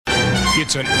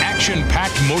It's an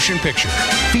action-packed motion picture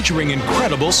featuring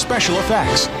incredible special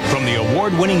effects from the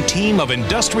award-winning team of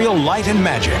Industrial Light and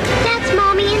Magic. That's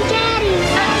Mommy and Daddy.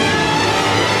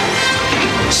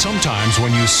 Sometimes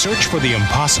when you search for the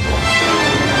impossible,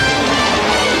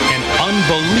 an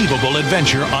unbelievable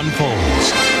adventure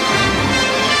unfolds.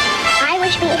 I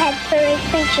wish we had furry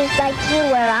creatures like you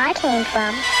where I came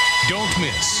from. Don't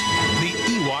miss the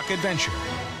Ewok Adventure.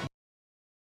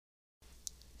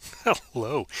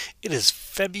 Hello, it is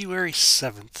February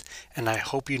 7th, and I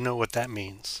hope you know what that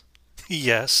means.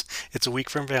 Yes, it's a week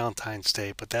from Valentine's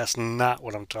Day, but that's not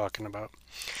what I'm talking about.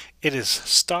 It is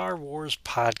Star Wars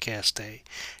Podcast Day,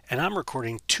 and I'm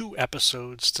recording 2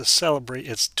 episodes to celebrate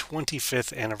its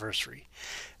 25th anniversary.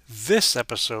 This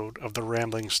episode of The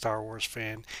Rambling Star Wars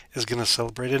Fan is going to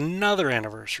celebrate another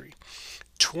anniversary.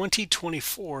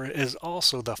 2024 is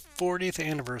also the 40th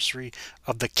anniversary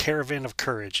of the Caravan of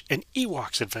Courage, an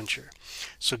Ewok's adventure.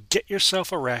 So get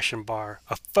yourself a ration bar,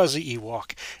 a fuzzy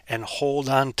Ewok, and hold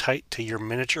on tight to your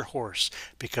miniature horse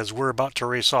because we're about to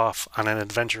race off on an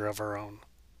adventure of our own.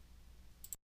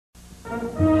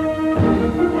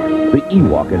 The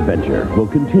Ewok adventure will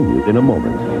continue in a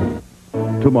moment.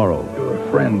 Tomorrow.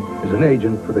 Your friend is an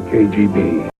agent for the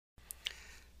KGB.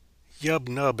 Yub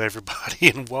nub, everybody,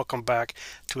 and welcome back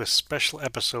to a special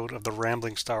episode of The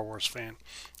Rambling Star Wars Fan.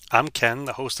 I'm Ken,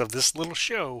 the host of this little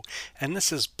show, and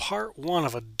this is part 1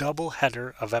 of a double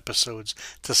header of episodes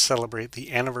to celebrate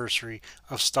the anniversary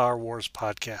of Star Wars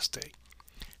Podcast Day.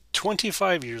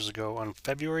 25 years ago, on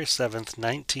February 7th,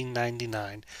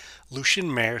 1999,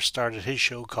 Lucien Mayer started his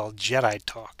show called Jedi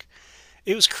Talk.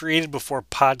 It was created before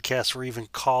podcasts were even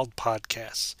called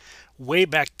podcasts. Way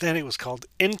back then, it was called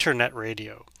Internet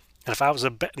Radio. And if I was a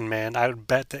betting man, I would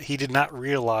bet that he did not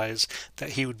realize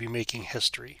that he would be making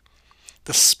history.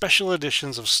 The special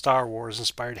editions of Star Wars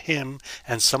inspired him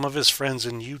and some of his friends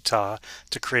in Utah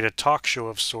to create a talk show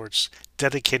of sorts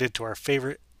dedicated to our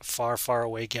favorite far, far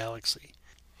away galaxy.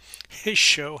 His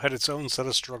show had its own set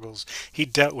of struggles. He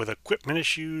dealt with equipment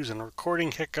issues and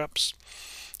recording hiccups.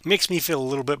 It makes me feel a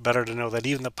little bit better to know that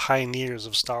even the pioneers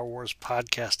of Star Wars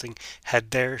podcasting had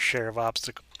their share of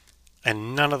obstacles.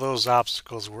 And none of those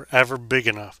obstacles were ever big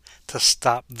enough to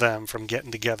stop them from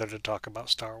getting together to talk about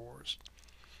Star Wars.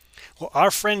 Well, our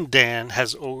friend Dan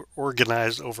has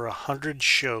organized over 100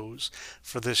 shows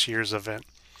for this year's event.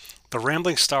 The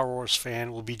Rambling Star Wars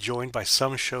Fan will be joined by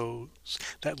some shows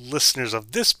that listeners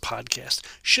of this podcast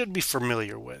should be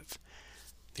familiar with.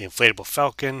 The Inflatable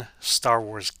Falcon, Star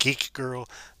Wars Geek Girl,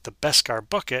 the Beskar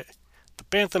Bucket, the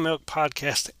Bantha Milk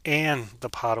Podcast, and the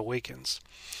Pod Awakens.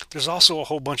 There's also a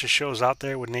whole bunch of shows out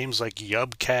there with names like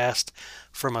Yubcast,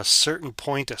 From a Certain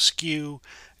Point Askew,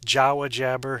 Jawa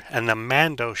Jabber, and the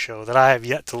Mando Show that I have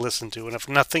yet to listen to. And if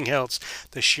nothing else,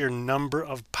 the sheer number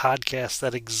of podcasts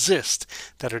that exist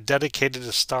that are dedicated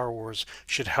to Star Wars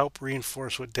should help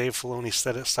reinforce what Dave Filoni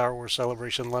said at Star Wars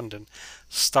Celebration London.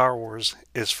 Star Wars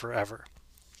is forever.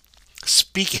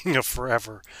 Speaking of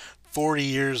forever, 40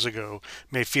 years ago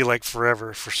may feel like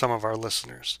forever for some of our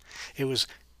listeners. It was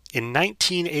in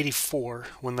 1984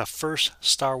 when the first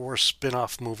Star Wars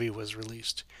spin-off movie was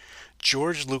released.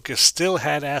 George Lucas still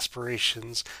had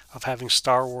aspirations of having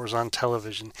Star Wars on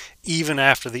television, even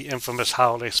after the infamous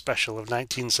holiday special of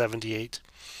 1978.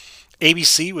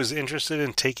 ABC was interested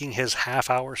in taking his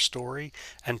half-hour story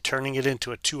and turning it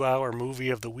into a 2-hour movie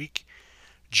of the week.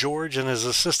 George and his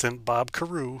assistant, Bob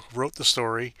Carew, wrote the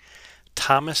story.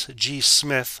 Thomas G.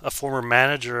 Smith, a former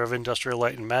manager of Industrial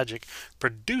Light and Magic,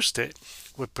 produced it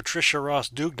with Patricia Ross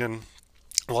Dugnan,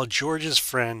 while George's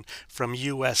friend from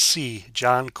USC,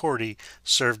 John Cordy,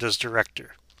 served as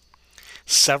director.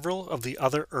 Several of the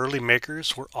other early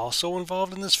makers were also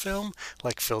involved in this film,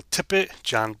 like Phil Tippett,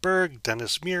 John Berg,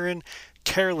 Dennis Muren,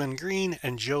 Carolyn Green,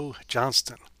 and Joe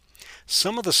Johnston.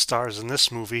 Some of the stars in this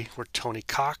movie were Tony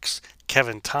Cox,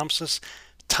 Kevin Thompson,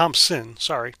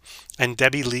 and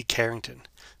Debbie Lee Carrington.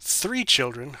 3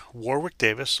 children, Warwick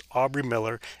Davis, Aubrey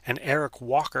Miller, and Eric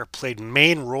Walker, played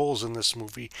main roles in this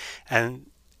movie, and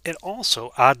it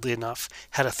also, oddly enough,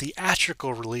 had a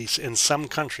theatrical release in some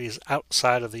countries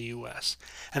outside of the U.S.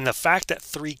 And the fact that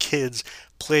 3 kids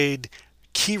played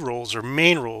key roles or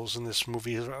main roles in this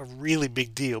movie is a really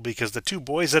big deal because the 2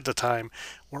 boys at the time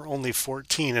were only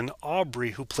 14, and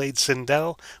Aubrey, who played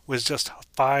Sindel, was just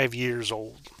 5 years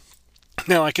old.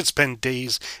 Now, I could spend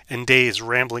days and days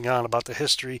rambling on about the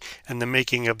history and the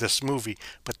making of this movie,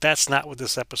 but that's not what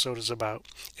this episode is about.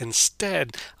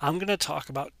 Instead, I'm going to talk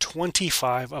about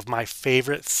 25 of my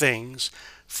favorite things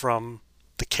from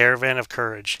the Caravan of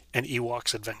Courage and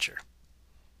Ewok's Adventure.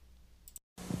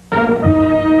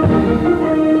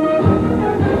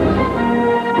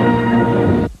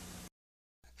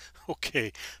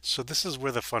 Okay, so this is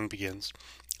where the fun begins.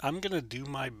 I'm going to do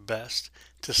my best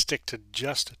to stick to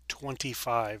just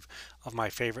 25 of my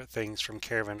favorite things from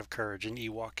Caravan of Courage and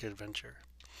Ewok Adventure.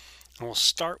 And we'll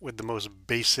start with the most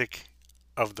basic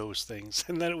of those things,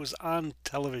 and that it was on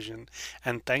television.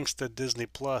 And thanks to Disney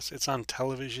Plus, it's on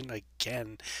television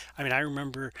again. I mean, I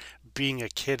remember being a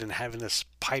kid and having this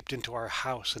piped into our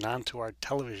house and onto our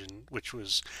television, which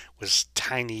was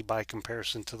tiny by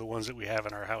comparison to the ones that we have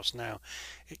in our house now.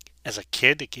 As a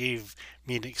kid, it gave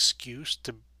me an excuse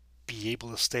to be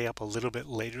able to stay up a little bit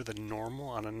later than normal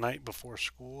on a night before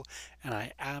school, and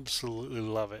I absolutely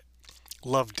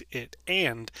loved it,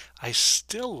 and I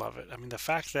still love it. I mean, the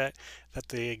fact that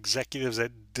the executives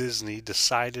at Disney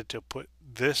decided to put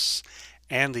this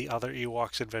and the other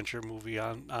Ewoks Adventure movie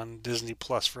on Disney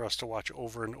Plus for us to watch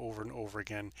over and over and over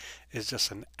again is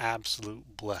just an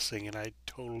absolute blessing, and I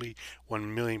totally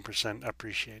 1,000,000%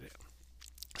 appreciate it.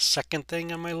 Second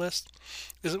thing on my list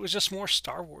is it was just more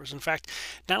Star Wars. In fact,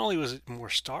 not only was it more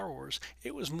Star Wars,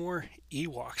 it was more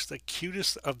Ewoks, the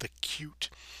cutest of the cute.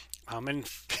 And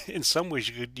in some ways,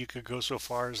 you could go so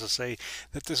far as to say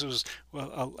that this was,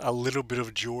 well, a little bit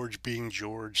of George being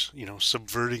George,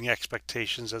 subverting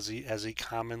expectations as he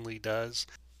commonly does.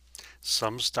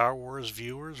 Some Star Wars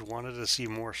viewers wanted to see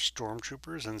more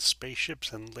stormtroopers and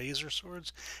spaceships and laser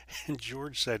swords, and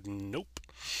George said nope.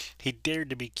 He dared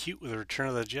to be cute with Return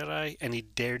of the Jedi, and he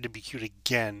dared to be cute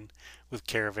again with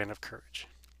Caravan of Courage.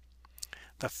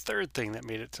 The third thing that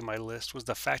made it to my list was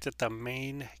the fact that the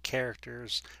main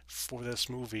characters for this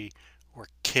movie were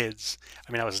kids.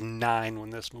 I mean, I was 9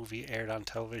 when this movie aired on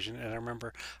television, and I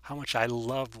remember how much I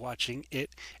loved watching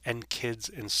it and kids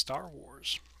in Star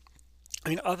Wars. I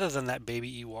mean, other than that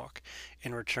baby Ewok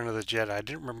in Return of the Jedi, I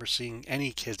didn't remember seeing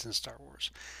any kids in Star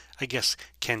Wars. I guess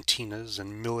cantinas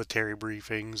and military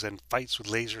briefings and fights with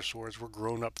laser swords were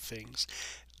grown up things.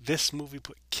 This movie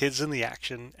put kids in the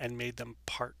action and made them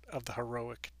part of the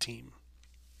heroic team.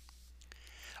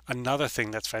 Another thing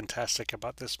that's fantastic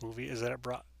about this movie is that it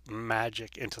brought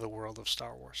magic into the world of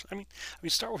Star Wars. I mean,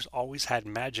 Star Wars always had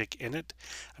magic in it.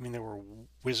 I mean, there were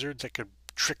wizards that could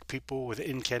trick people with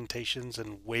incantations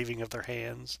and waving of their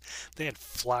hands. They had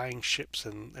flying ships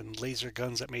and laser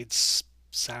guns that made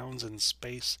sounds in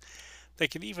space. They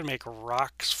could even make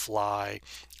rocks fly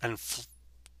and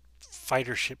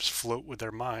fighter ships float with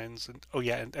their minds. And oh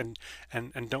yeah,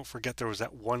 and don't forget there was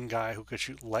that one guy who could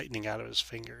shoot lightning out of his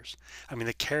fingers. I mean,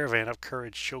 the Caravan of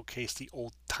Courage showcased the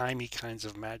old-timey kinds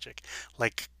of magic,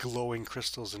 like glowing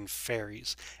crystals and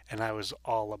fairies, and I was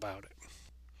all about it.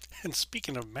 And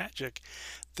speaking of magic,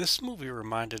 this movie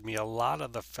reminded me a lot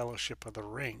of the Fellowship of the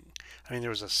Ring. I mean, there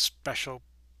was a special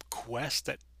quest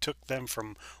that took them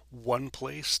from one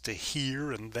place to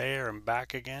here and there and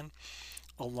back again.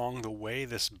 Along the way,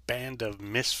 this band of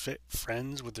misfit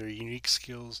friends with their unique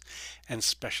skills and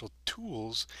special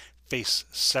tools face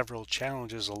several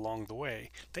challenges along the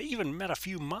way. They even met a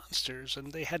few monsters,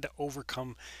 and they had to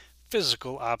overcome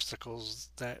physical obstacles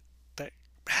that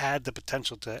had the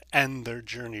potential to end their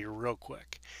journey real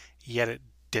quick. Yet it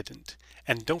didn't.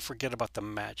 And don't forget about the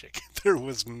magic. There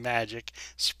was magic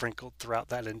sprinkled throughout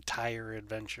that entire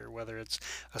adventure, whether it's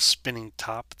a spinning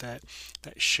top that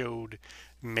showed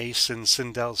Mason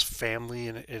Sindel's family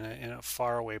in a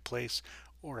faraway place,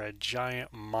 or a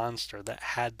giant monster that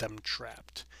had them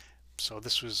trapped. So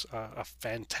this was a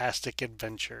fantastic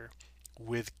adventure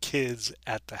with kids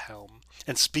at the helm.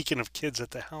 And speaking of kids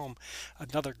at the helm,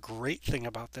 another great thing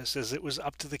about this is it was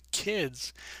up to the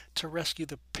kids to rescue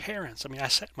the parents. I mean, I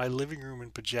sat in my living room in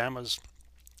pajamas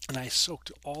and I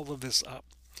soaked all of this up.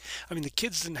 I mean, the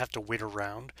kids didn't have to wait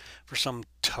around for some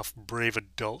tough, brave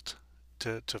adult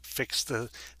to fix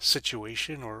the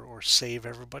situation or save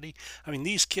everybody. I mean,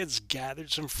 these kids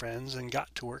gathered some friends and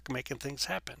got to work making things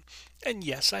happen. And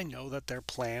yes, I know that their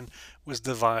plan was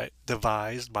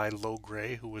devised by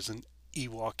Logray, who was an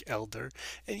Ewok elder,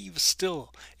 and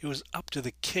it was up to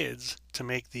the kids to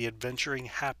make the adventuring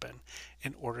happen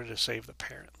in order to save the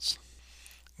parents.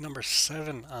 Number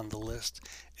 7 on the list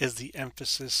is the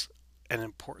emphasis and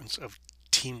importance of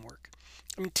teamwork.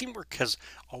 I mean, teamwork has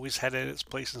always had its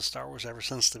place in Star Wars ever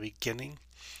since the beginning.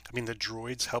 I mean, the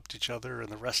droids helped each other and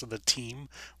the rest of the team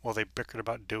while they bickered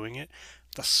about doing it.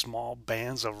 The small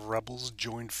bands of rebels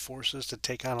joined forces to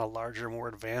take on a larger, more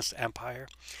advanced empire,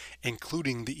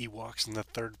 including the Ewoks in the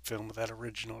third film of that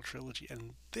original trilogy.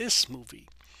 And this movie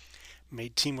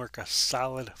made teamwork a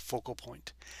solid focal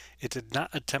point. It did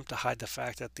not attempt to hide the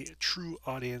fact that the true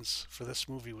audience for this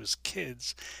movie was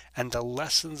kids, and the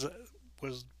lessons that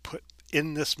was put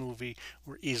in this movie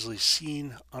were easily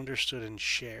seen, understood, and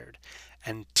shared.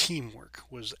 And teamwork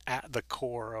was at the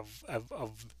core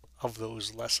of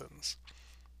those lessons.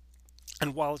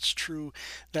 And while it's true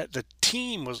that the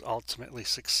team was ultimately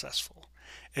successful,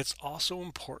 it's also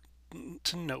important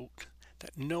to note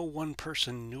that no one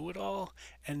person knew it all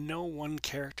and no one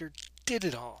character did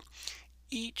it all.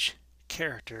 Each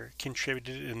character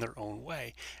contributed in their own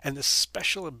way, and the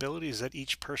special abilities that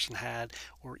each person had,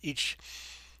 or each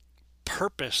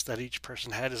purpose that each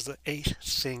person had, is the eighth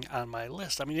thing on my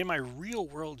list. I mean, in my real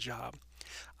world job,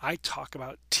 I talk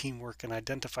about teamwork and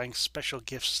identifying special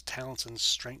gifts, talents, and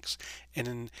strengths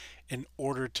in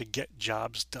order to get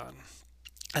jobs done.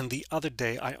 And the other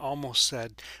day, I almost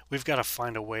said, we've got to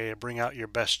find a way to bring out your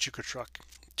best Chuka truck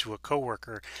to a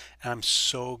coworker. And I'm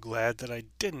so glad that I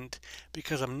didn't,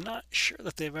 because I'm not sure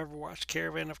that they've ever watched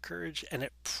Caravan of Courage, and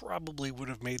it probably would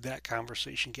have made that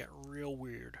conversation get real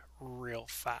weird real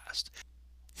fast.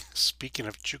 Speaking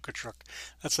of Chuka Truck,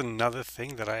 that's another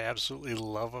thing that I absolutely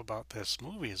love about this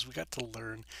movie is we got to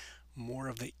learn more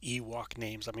of the Ewok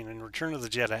names. I mean, in Return of the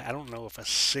Jedi, I don't know if a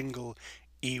single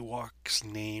Ewok's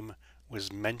name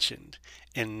was mentioned.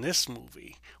 In this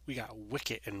movie, we got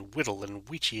Wicket and Whittle and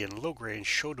Weechie and Logray and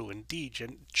Shodo and Deej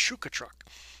and Chuka Truck.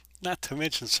 Not to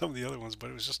mention some of the other ones, but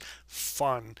it was just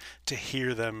fun to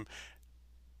hear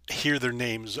their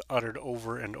names uttered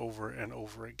over and over and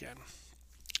over again.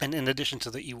 And in addition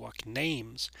to the Ewok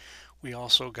names, we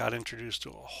also got introduced to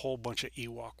a whole bunch of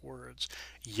Ewok words.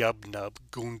 Yub Nub,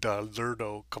 Gunda,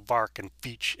 Lurdo, Kavark, and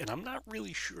Feech. And I'm not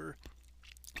really sure,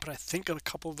 but I think a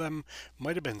couple of them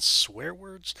might have been swear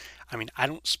words. I mean, I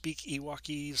don't speak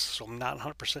Ewokese, so I'm not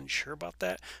 100% sure about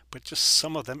that. But just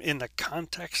some of them, in the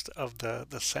context of the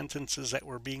sentences that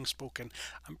were being spoken,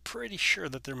 I'm pretty sure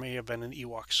that there may have been an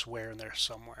Ewok swear in there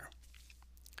somewhere.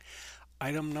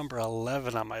 Item number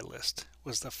 11 on my list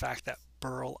was the fact that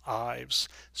Burl Ives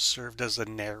served as the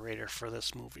narrator for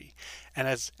this movie. And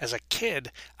as a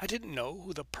kid, I didn't know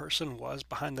who the person was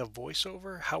behind the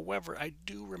voiceover. However, I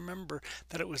do remember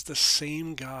that it was the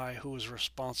same guy who was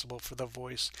responsible for the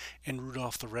voice in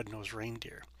Rudolph the Red-Nosed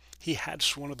Reindeer. He had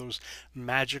just one of those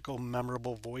magical,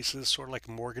 memorable voices, sort of like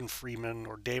Morgan Freeman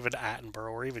or David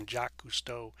Attenborough or even Jacques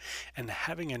Cousteau. And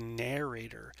having a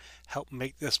narrator helped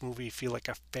make this movie feel like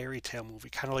a fairy tale movie,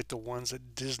 kind of like the ones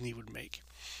that Disney would make.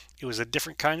 It was a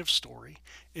different kind of story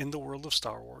in the world of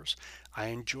Star Wars. I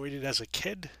enjoyed it as a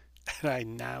kid, and I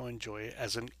now enjoy it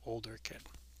as an older kid.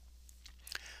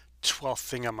 12th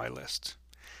thing on my list,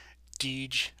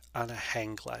 Deej on a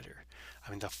hang glider.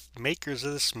 I mean, the makers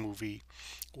of this movie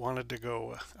wanted to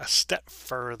go a step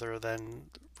further than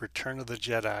Return of the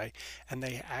Jedi, and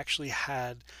they actually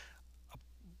had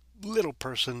a little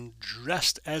person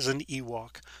dressed as an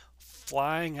Ewok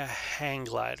flying a hang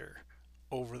glider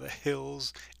over the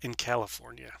hills in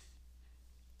California.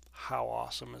 How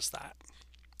awesome is that?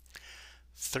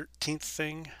 13th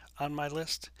thing on my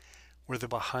list were the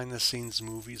behind the scenes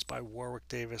movies by Warwick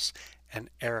Davis and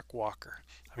Eric Walker.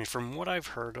 I mean, from what I've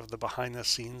heard of the behind the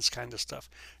scenes kind of stuff,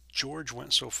 George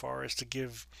went so far as to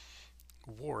give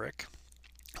Warwick,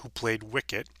 who played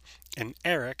Wicket, and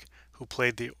Eric, who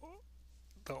played the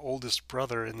oldest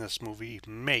brother in this movie,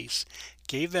 Mace,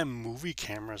 gave them movie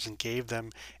cameras and gave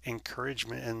them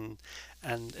encouragement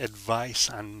and advice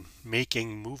on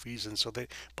making movies. And so they,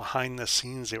 behind the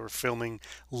scenes, they were filming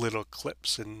little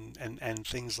clips and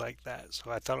things like that.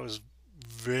 So I thought it was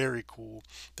very cool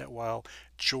that while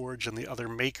George and the other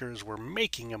makers were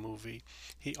making a movie,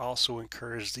 he also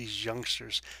encouraged these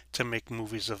youngsters to make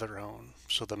movies of their own.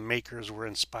 So the makers were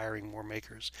inspiring more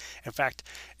makers. In fact,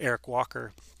 Eric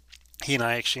Walker, he and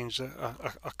I exchanged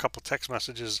a couple text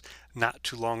messages not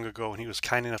too long ago, and he was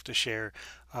kind enough to share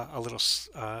a little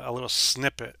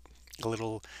snippet, a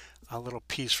little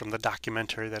piece from the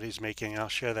documentary that he's making. I'll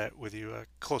share that with you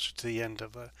closer to the end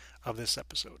of this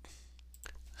episode.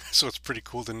 So it's pretty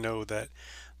cool to know that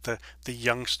the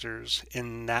youngsters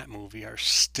in that movie are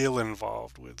still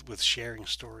involved with sharing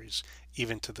stories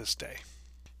even to this day.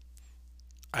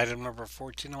 Item number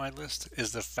 14 on my list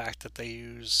is the fact that they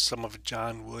use some of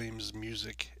John Williams'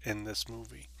 music in this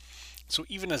movie. So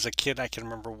even as a kid, I can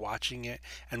remember watching it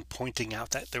and pointing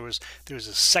out that there was a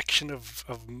section of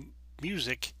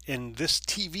music in this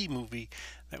TV movie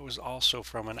that was also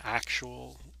from an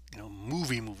actual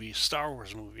movie, Star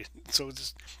Wars movie. So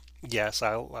just, yes,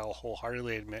 I'll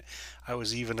wholeheartedly admit I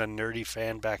was even a nerdy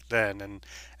fan back then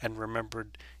and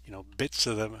remembered bits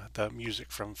of the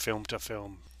music from film to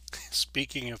film.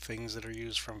 Speaking of things that are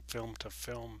used from film to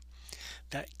film,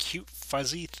 that cute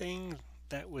fuzzy thing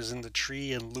that was in the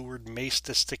tree and lured Mace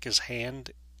to stick his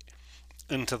hand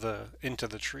into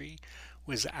the tree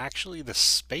was actually the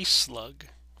space slug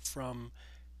from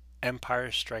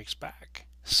Empire Strikes Back.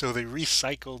 So they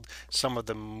recycled some of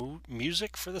the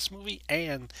music for this movie,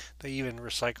 and they even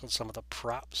recycled some of the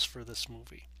props for this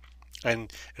movie.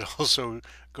 And it also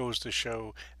goes to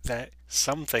show that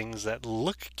some things that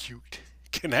look cute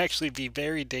can actually be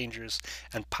very dangerous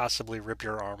and possibly rip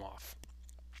your arm off.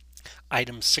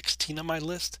 Item 16 on my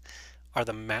list are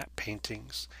the matte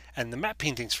paintings. And the matte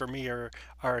paintings for me are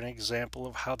an example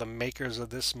of how the makers of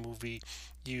this movie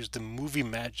used the movie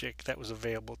magic that was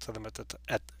available to them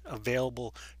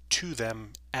available to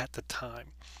them at the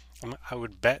time. I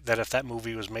would bet that if that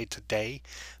movie was made today,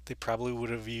 they probably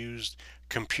would have used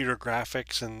computer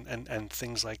graphics and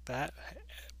things like that.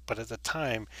 But at the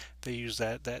time, they used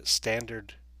that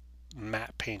standard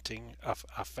matte painting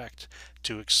effect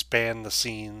to expand the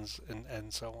scenes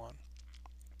and so on.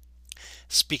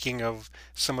 Speaking of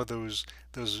some of those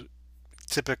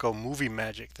typical movie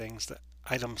magic things, the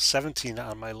item 17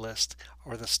 on my list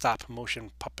are the stop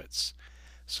motion puppets.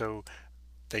 So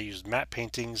they used matte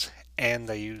paintings and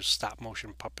they used stop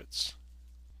motion puppets.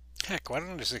 Heck, why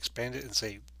don't I just expand it and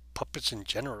say puppets in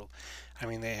general? I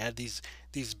mean, they had these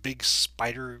big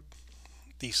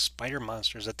these spider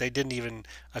monsters that they didn't even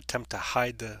attempt to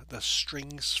hide the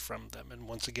strings from them. And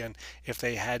once again, if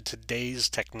they had today's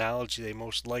technology, they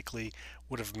most likely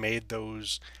would have made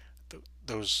those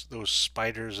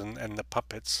spiders and the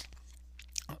puppets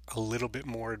a little bit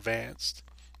more advanced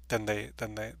than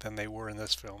they were in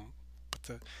this film.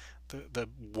 But the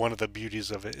one of the beauties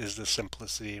of it is the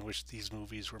simplicity in which these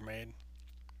movies were made.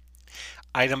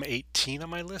 Item 18 on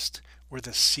my list were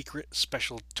the secret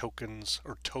special tokens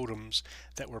or totems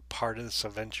that were part of this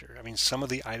adventure. I mean, some of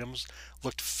the items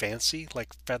looked fancy,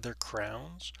 like feather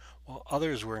crowns, while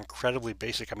others were incredibly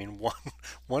basic. I mean,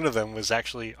 one of them was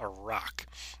actually a rock,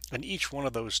 and each one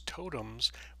of those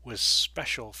totems was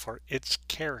special for its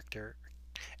character,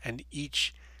 and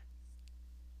each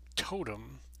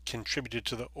totem contributed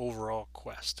to the overall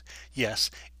quest. Yes,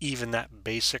 even that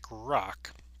basic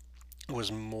rock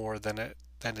was more than it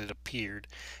appeared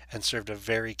and served a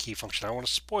very key function. I don't want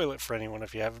to spoil it for anyone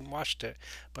if you haven't watched it,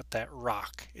 but that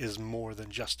rock is more than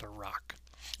just a rock.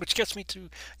 Which gets me to,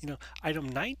 item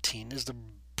 19 is the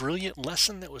brilliant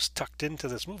lesson that was tucked into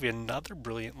this movie. Another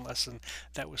brilliant lesson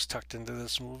that was tucked into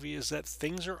this movie is that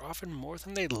things are often more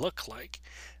than they look like.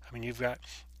 I mean, you've got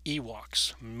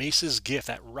Ewoks, Mace's gift,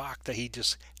 that rock that he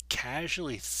just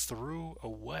casually threw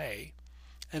away.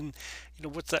 And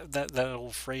what's that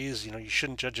old phrase? You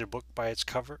shouldn't judge a book by its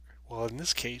cover. Well, in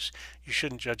this case, you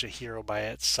shouldn't judge a hero by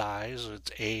its size, or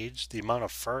its age, the amount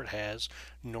of fur it has,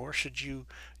 nor should you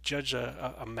judge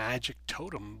a magic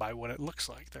totem by what it looks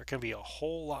like. There can be a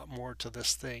whole lot more to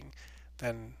this thing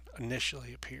than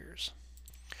initially appears.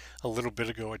 A little bit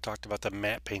ago, I talked about the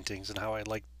matte paintings and how I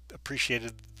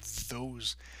appreciated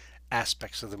those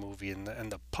aspects of the movie and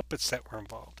the puppets that were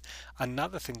involved.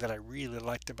 Another thing that I really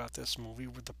liked about this movie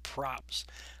were the props.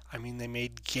 I mean, they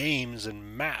made games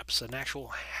and maps, an actual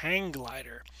hang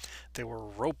glider. There were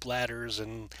rope ladders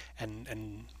and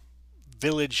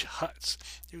village huts.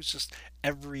 It was just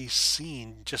every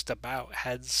scene just about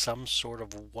had some sort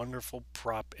of wonderful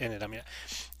prop in it. I mean,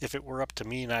 if it were up to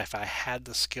me and if I had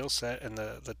the skill set and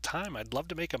the time, I'd love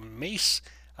to make a Mace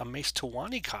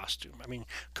Tawani costume. I mean,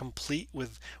 complete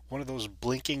with one of those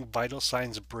blinking vital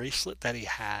signs bracelet that he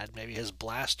had, maybe his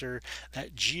blaster,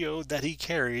 that geode that he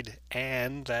carried,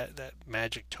 and that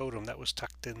magic totem that was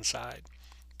tucked inside.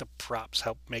 The props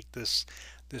helped make this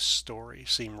story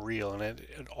seem real, and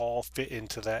it all fit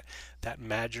into that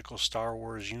magical Star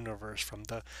Wars universe, from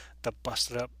the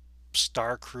busted up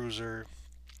Star Cruiser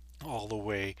all the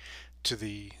way to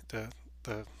the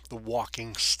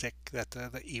walking stick that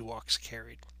the Ewoks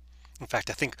carried. In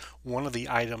fact, I think one of the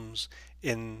items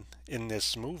in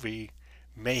this movie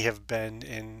may have been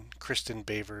in Kristen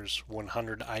Baver's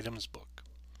 100 Items book.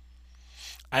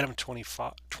 Item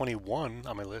 21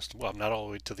 on my list, well, I'm not all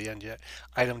the way to the end yet.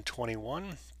 Item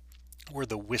 21 were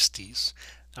the Wisties.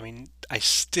 I mean, I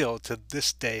still, to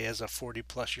this day, as a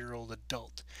 40-plus-year-old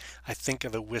adult, I think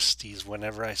of the Wisties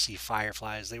whenever I see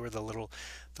fireflies. They were the little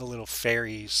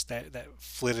fairies that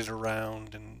flitted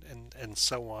around and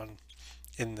so on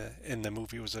in the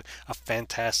movie. It was a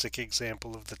fantastic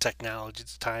example of the technology at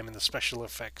the time and the special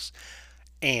effects,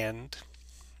 and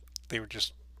they were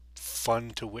just fun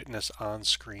to witness on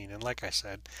screen. And like I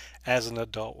said, as an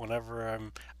adult, whenever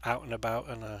I'm out and about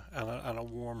on a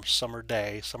warm summer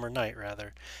night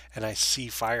rather, and I see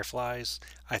fireflies,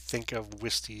 I think of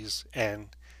Wisties and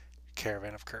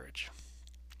Caravan of Courage.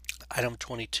 Item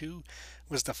 22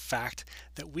 was the fact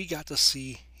that we got to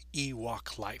see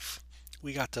Ewok life.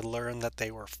 We got to learn that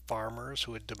they were farmers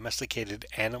who had domesticated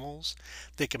animals.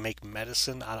 They could make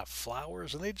medicine out of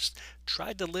flowers, and they just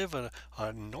tried to live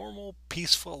a normal,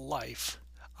 peaceful life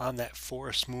on that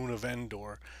forest moon of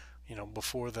Endor,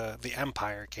 before the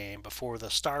Empire came, before the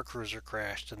Star Cruiser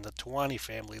crashed and the Tawani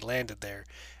family landed there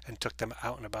and took them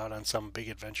out and about on some big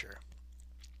adventure.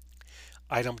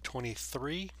 Item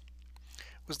 23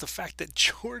 was the fact that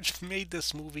George made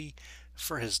this movie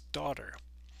for his daughter.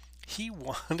 He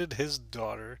wanted his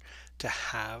daughter to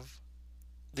have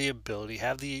the ability,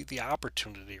 have the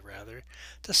opportunity rather,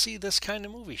 to see this kind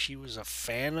of movie. She was a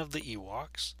fan of the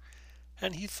Ewoks,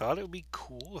 and he thought it would be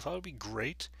cool, thought it would be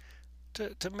great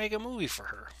to make a movie for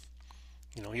her.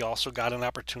 He also got an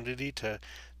opportunity to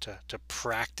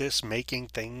practice making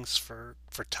things for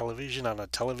television on a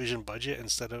television budget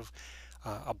instead of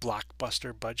a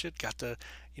blockbuster budget. Got to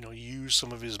use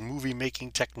some of his movie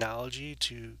making technology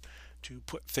to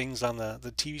put things on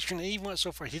the TV screen. And even went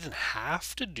so far he didn't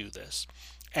have to do this,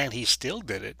 and he still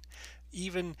did it.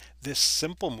 Even this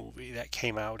simple movie that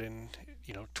came out in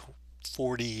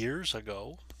 40 years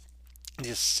ago,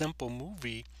 this simple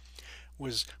movie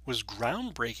was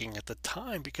groundbreaking at the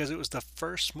time because it was the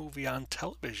first movie on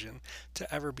television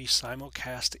to ever be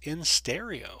simulcast in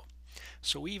stereo.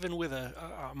 So even with a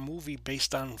movie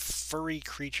based on furry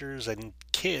creatures and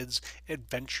kids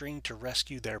adventuring to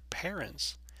rescue their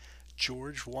parents,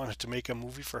 George wanted to make a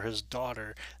movie for his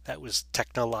daughter that was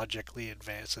technologically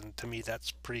advanced, and to me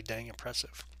that's pretty dang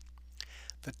impressive.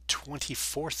 The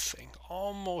 24th thing,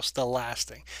 almost the last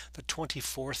thing, the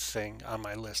 24th thing on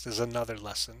my list is another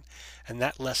lesson. And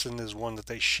that lesson is one that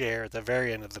they share at the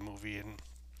very end of the movie. And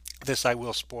this I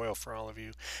will spoil for all of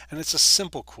you. And it's a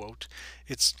simple quote.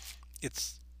 It's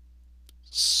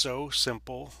so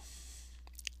simple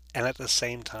and at the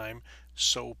same time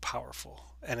so powerful.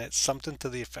 And it's something to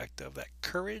the effect of that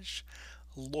courage,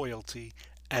 loyalty,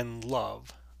 and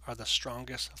love are the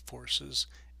strongest forces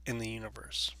in the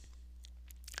universe.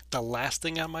 The last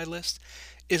thing on my list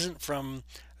isn't from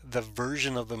the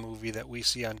version of the movie that we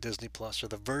see on Disney Plus or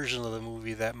the version of the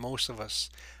movie that most of us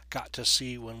got to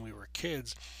see when we were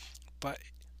kids, but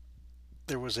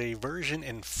there was a version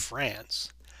in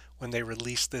France when they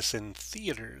released this in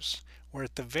theaters where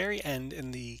at the very end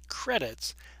in the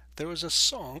credits there was a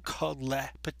song called La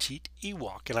Petite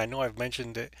Ewok, and I know I've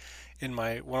mentioned it in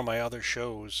one of my other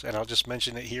shows, and I'll just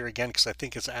mention it here again because I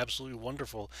think it's absolutely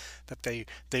wonderful that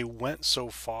they went so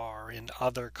far in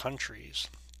other countries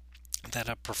that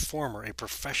a performer, a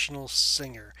professional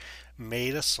singer,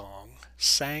 made a song,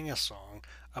 sang a song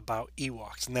about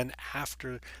Ewoks, and then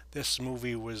after this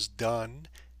movie was done,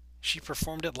 she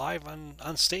performed it live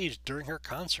on stage during her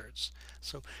concerts.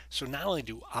 So not only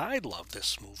do I love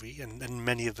this movie and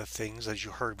many of the things, as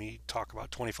you heard me talk about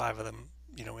 25 of them,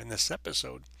 in this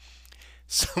episode,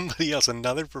 somebody else,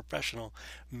 another professional,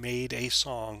 made a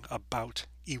song about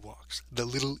Ewoks, the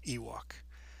little Ewok.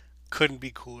 Couldn't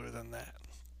be cooler than that.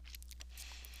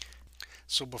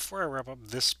 So before I wrap up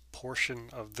this portion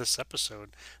of this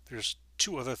episode, there's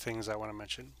two other things I want to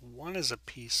mention. One is a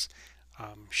piece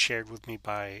shared with me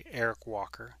by Eric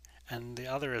Walker, and the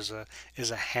other is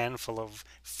a handful of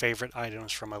favorite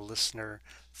items from a listener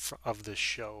of this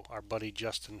show, our buddy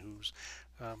Justin, who's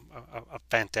a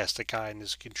fantastic guy and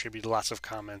has contributed lots of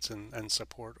comments and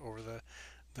support over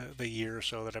the year or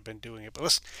so that I've been doing it.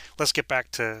 But let's get back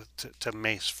to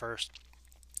Mace first.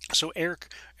 So Eric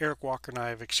Walker and I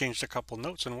have exchanged a couple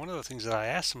notes, and one of the things that I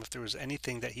asked him if there was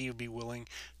anything that he would be willing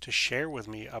to share with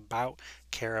me about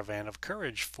Caravan of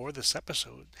Courage for this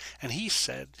episode, and he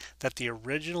said that the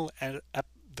original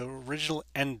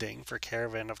ending for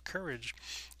Caravan of Courage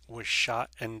was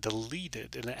shot and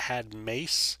deleted, and it had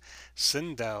Mace,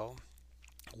 Sindel,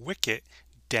 Wicket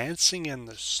dancing in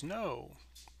the snow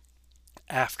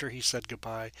after he said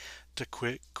goodbye to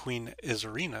Queen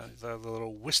Izarina, the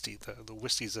little Wisty, the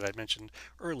Wisties that I mentioned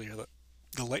earlier,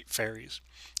 the light fairies.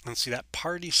 And see, that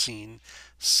party scene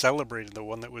celebrating the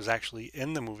one that was actually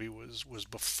in the movie was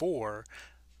before,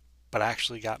 but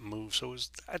actually got moved. So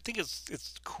I think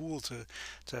it's cool to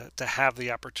have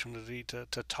the opportunity to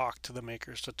talk to the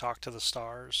makers, to talk to the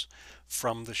stars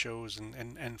from the shows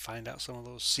and find out some of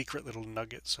those secret little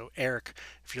nuggets. So Eric,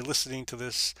 if you're listening to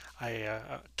this, I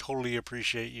totally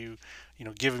appreciate you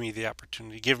giving me the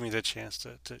opportunity, giving me the chance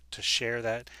to share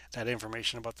that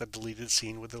information about the deleted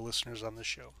scene with the listeners on the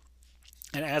show.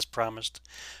 And as promised,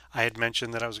 I had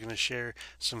mentioned that I was going to share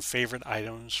some favorite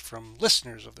items from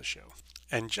listeners of the show.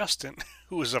 And Justin,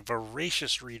 who is a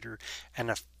voracious reader and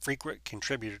a frequent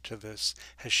contributor to this,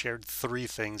 has shared three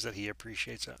things that he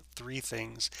appreciates, three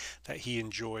things that he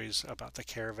enjoys about the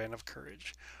Caravan of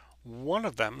Courage. One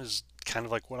of them is kind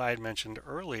of like what I had mentioned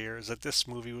earlier, is that this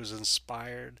movie was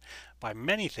inspired by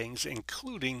many things,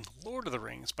 including Lord of the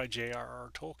Rings by J.R.R.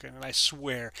 Tolkien. And I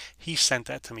swear he sent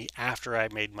that to me after I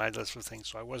made my list of things,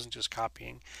 so I wasn't just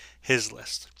copying his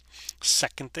list.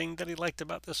 Second thing that he liked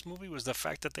about this movie was the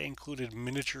fact that they included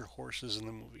miniature horses in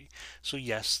the movie. So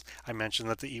yes, I mentioned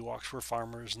that the Ewoks were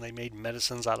farmers and they made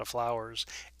medicines out of flowers,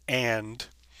 and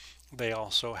they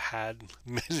also had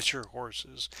miniature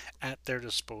horses at their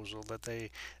disposal that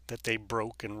they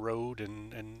broke and rode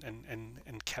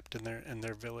and kept in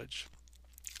their village.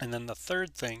 And then the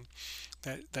third thing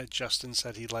that Justin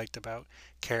said he liked about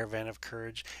Caravan of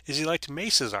Courage is he liked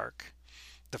Mace's arc.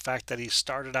 The fact that he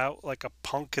started out like a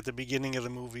punk at the beginning of the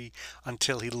movie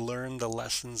until he learned the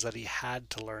lessons that he had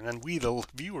to learn. And we, the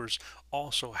viewers,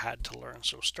 also had to learn.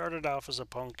 So started off as a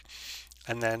punk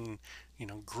and then,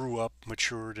 grew up,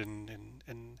 matured, and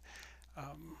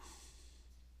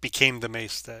became the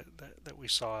Mace that we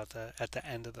saw at the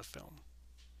end of the film.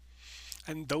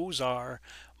 And those are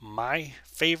my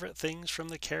favorite things from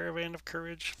the Caravan of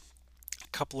Courage, a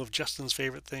couple of Justin's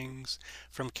favorite things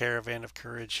from Caravan of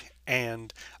Courage,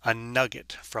 and a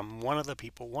nugget from one of the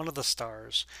people, one of the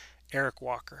stars, Eric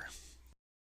Walker.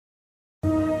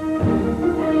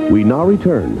 We now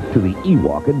return to the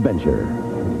Ewok adventure.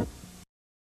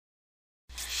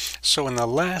 So in the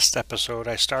last episode,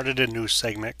 I started a new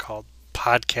segment called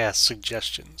Podcast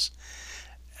Suggestions.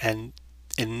 And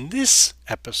in this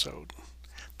episode,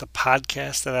 the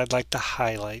podcast that I'd like to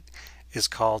highlight is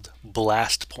called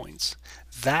Blast Points.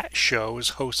 That show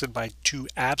is hosted by two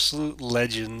absolute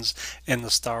legends in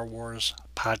the Star Wars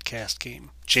podcast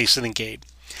game, Jason and Gabe.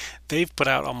 They've put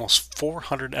out almost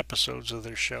 400 episodes of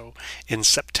their show. In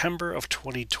September of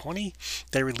 2020,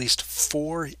 they released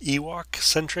 4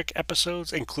 Ewok-centric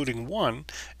episodes, including one,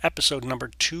 episode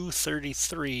number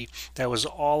 233, that was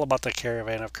all about the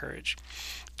Caravan of Courage.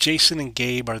 Jason and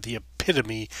Gabe are the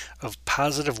epitome of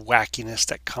positive wackiness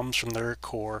that comes from their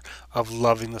core of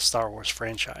loving the Star Wars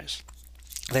franchise.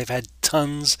 They've had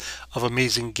tons of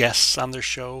amazing guests on their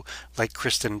show, like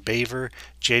Kristen Baver,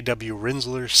 J.W.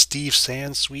 Rinsler, Steve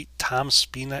Sansweet, Tom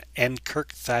Spina, and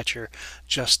Kirk Thatcher,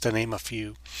 just to name a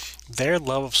few. Their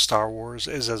love of Star Wars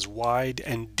is as wide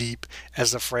and deep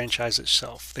as the franchise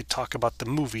itself. They talk about the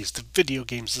movies, the video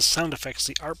games, the sound effects,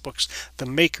 the art books, the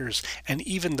makers, and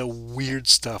even the weird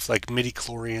stuff like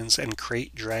midichlorians and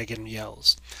crate dragon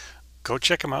yells. Go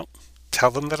check them out. Tell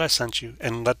them that I sent you,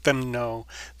 and let them know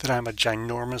that I'm a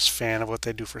ginormous fan of what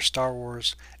they do for Star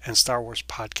Wars and Star Wars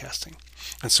podcasting.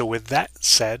 And so with that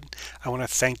said, I want to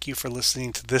thank you for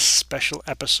listening to this special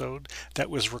episode that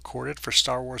was recorded for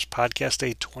Star Wars Podcast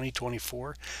Day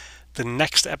 2024. The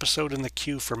next episode in the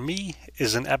queue for me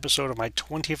is an episode of my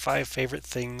 25 favorite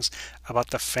things about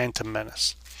the Phantom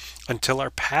Menace. Until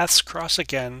our paths cross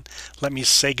again, let me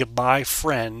say goodbye,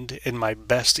 friend, in my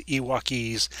best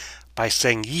Ewokese by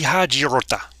saying Yeehaw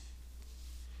Jirota.